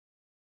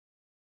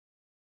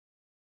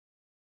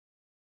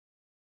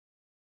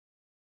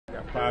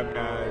Got 5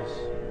 guys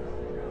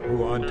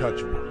who are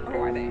untouchable.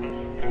 Who are they?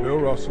 Bill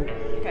Russell,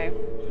 Okay.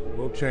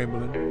 Wilt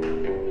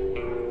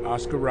Chamberlain,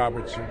 Oscar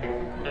Robertson,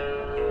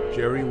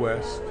 Jerry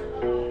West,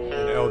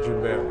 and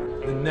Elgin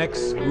Baylor. The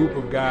next group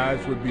of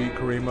guys would be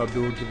Kareem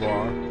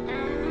Adbul-Jabbar,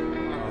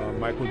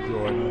 Michael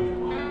Jordan,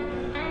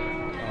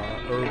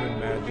 Erving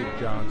Magic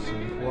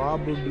Johnson,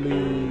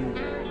 probably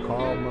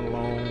Karl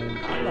Malone.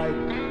 I like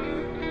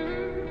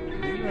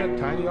even that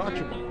tiny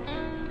Archibald.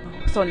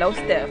 So no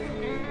Steph.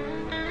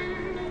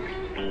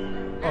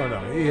 Oh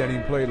no, he hadn't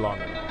even played long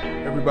enough.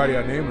 Everybody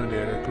I named in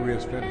there, their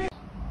career's finished.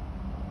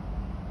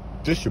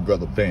 This your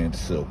brother Van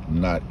Silk,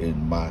 not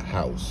in my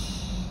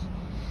house.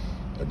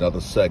 Another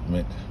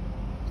segment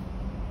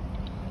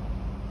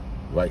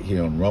right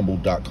here on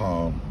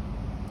rumble.com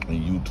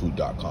and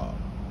youtube.com.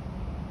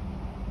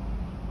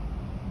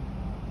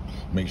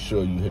 Make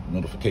sure you hit the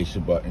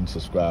notification button,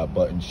 subscribe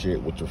button, share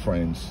it with your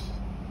friends,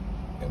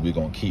 and we're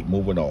going to keep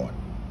moving on.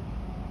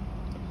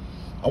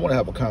 I want to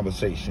have a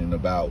conversation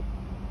about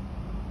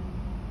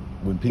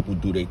when people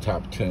do their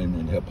top 10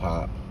 in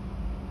hip-hop,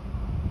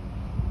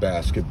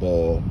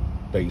 basketball,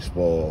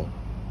 baseball,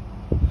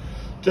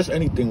 just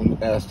anything. When you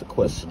ask the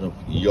question of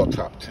your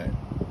top 10,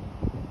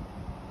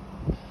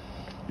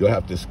 you'll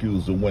have to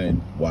excuse the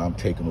wind while I'm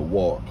taking a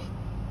walk,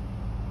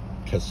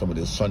 catch some of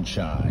this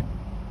sunshine.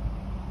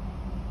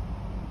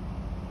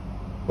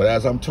 But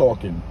as I'm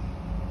talking,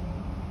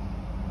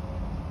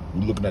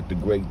 we're looking at the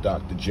great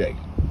Dr. J.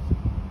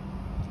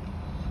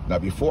 Now,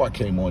 before I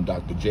came on,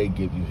 Dr. J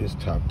gave you his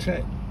top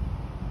 10.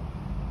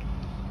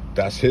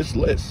 That's his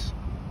list.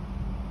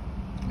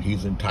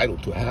 He's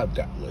entitled to have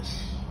that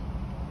list.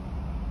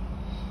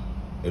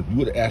 If you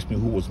would have asked me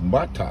who was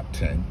my top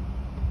 10,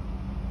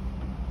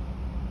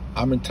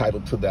 I'm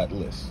entitled to that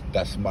list.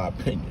 That's my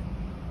opinion.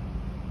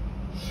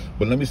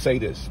 But let me say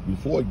this,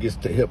 before it gets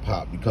to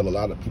hip-hop, because a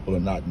lot of people are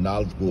not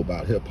knowledgeable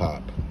about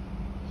hip-hop,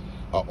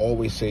 I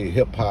always say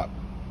hip-hop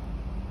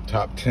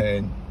top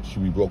 10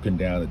 should be broken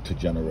down into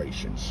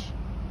generations.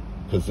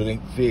 Because it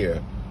ain't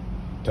fair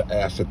to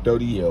ask a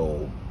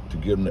 30-year-old to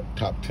give them the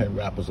top 10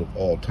 rappers of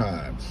all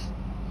times,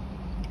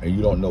 and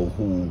you don't know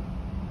who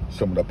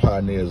some of the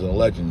pioneers and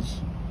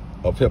legends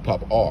of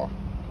hip-hop are.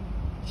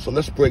 So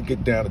let's break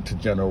it down into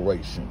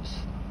generations.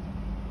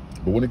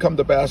 But when it comes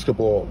to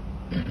basketball,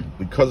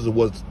 because it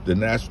was the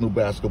National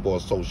Basketball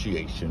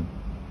Association,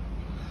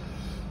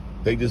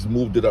 they just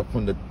moved it up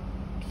from the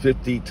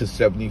 50 to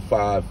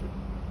 75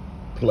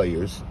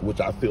 players,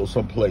 which I feel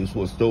some players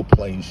who are still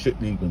playing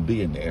shouldn't even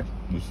be in there.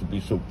 Used to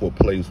be for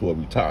players who are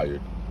retired.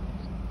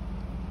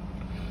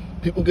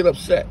 People get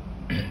upset.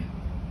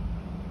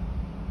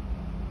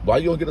 Why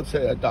you don't get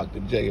upset at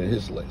Dr. J and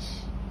his list?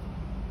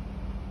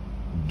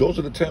 Those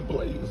are the 10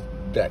 players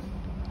that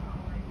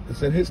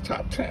is in his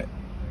top 10.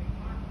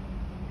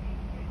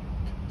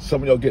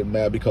 Some of y'all get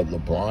mad because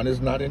LeBron is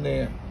not in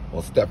there,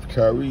 or Steph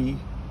Curry,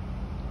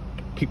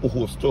 people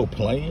who are still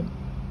playing,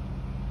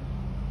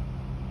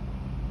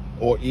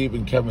 or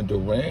even Kevin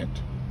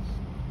Durant.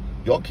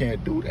 Y'all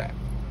can't do that.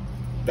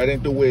 That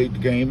ain't the way the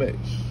game is.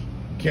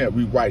 You can't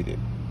rewrite it.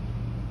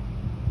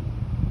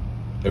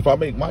 If I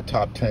make my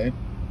top 10,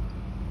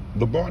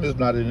 LeBron is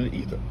not in it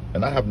either.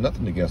 And I have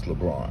nothing against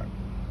LeBron.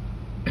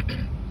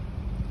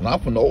 And I'm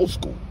from the old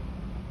school.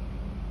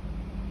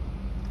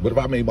 But if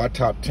I made my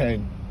top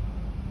 10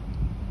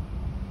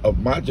 of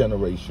my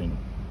generation,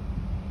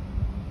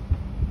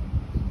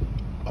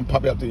 I'm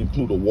probably have to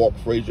include a Walt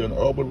Frazier and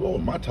Urban Road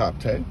in my top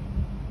 10.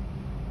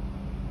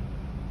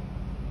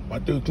 I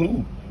have to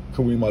include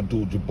Kareem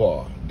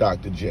Adbul-Jabbar,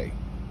 Dr. J,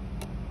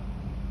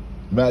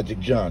 Magic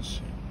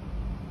Johnson.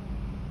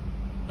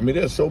 I mean,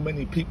 there's so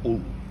many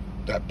people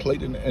that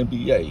played in the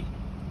NBA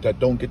that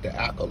don't get the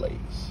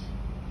accolades.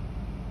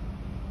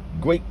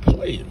 Great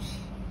players.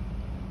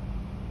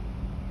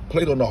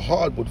 Played on the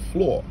hardwood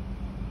floor.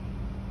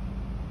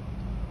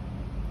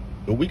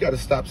 But we got to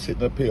stop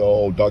sitting up here,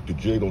 oh, Dr.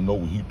 J don't know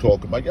what he's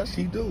talking about. Yes,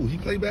 he do. He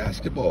played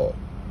basketball.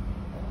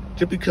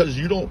 Just because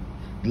you don't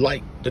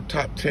like the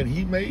top 10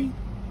 he made,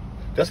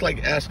 that's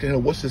like asking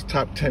him what's his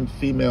top 10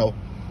 female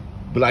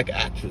black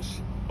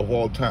actress of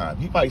all time.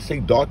 He might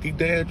say Dorothy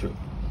Dandridge.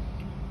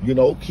 You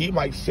know, he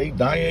might say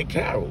Diane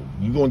Carroll.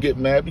 You gonna get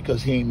mad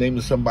because he ain't naming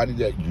somebody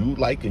that you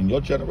like in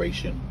your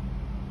generation?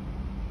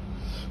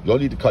 Y'all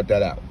need to cut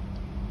that out.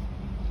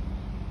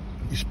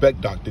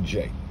 Respect Dr.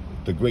 J,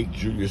 the great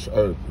Julius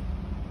Erving,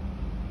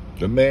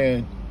 the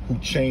man who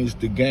changed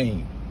the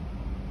game,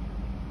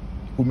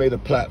 who made a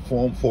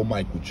platform for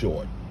Michael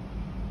Jordan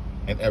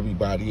and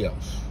everybody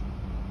else.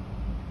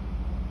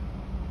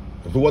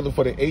 If it wasn't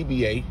for the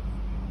ABA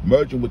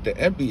merging with the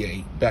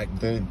NBA back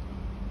then,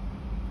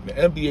 the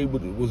NBA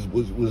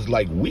was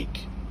like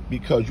weak,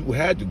 because you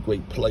had the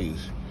great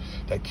players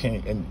that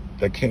came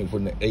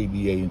from the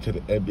ABA into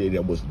the NBA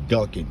that was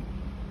dunking.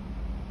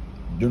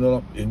 You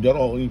know, and you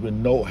don't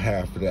even know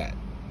half of that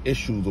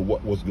issues of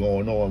what was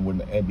going on when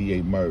the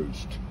NBA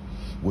merged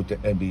with the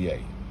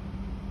NBA.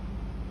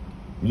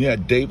 You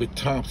had David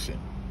Thompson.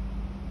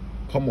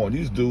 Come on,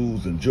 these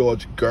dudes, and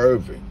George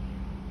Gervin,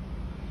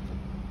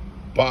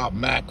 Bob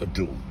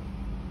McAdoo.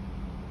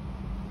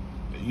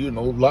 you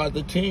know, a lot of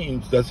the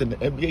teams that's in the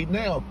NBA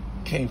now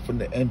came from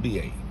the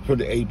NBA, from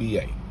the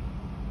ABA.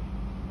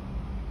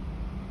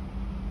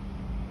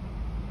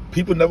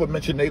 People never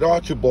mention Nate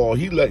Archibald.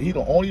 He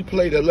the only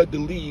player that led the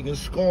league in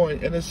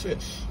scoring and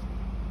assists.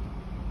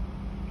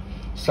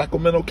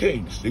 Sacramento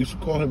Kings, they used to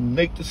call him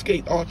Nate the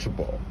Skate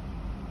Archibald.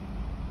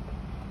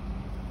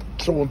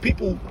 So when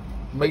people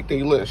make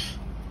their list,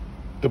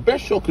 the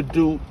best show could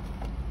do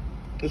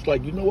is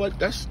like, you know what?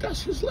 That's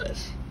his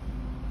list.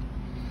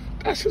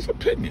 That's his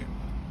opinion.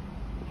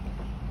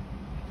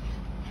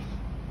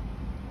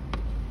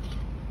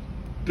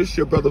 This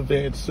your brother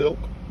Van Silk,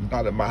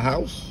 not at my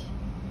house,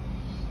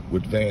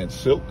 with Van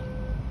Silk.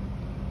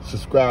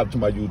 Subscribe to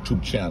my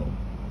YouTube channel.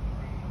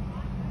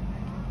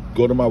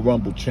 Go to my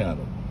Rumble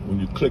channel. When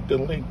you click the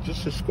link,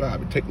 just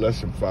subscribe. It takes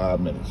less than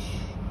 5 minutes.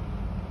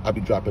 I'll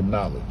be dropping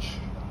knowledge.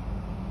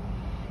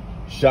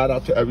 Shout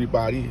out to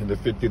everybody in the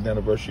 50th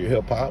anniversary of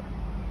hip hop,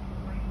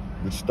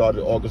 which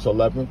started August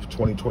 11th,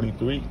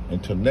 2023,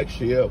 until next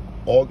year,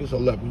 August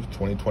 11th,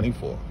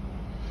 2024.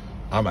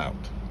 I'm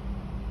out.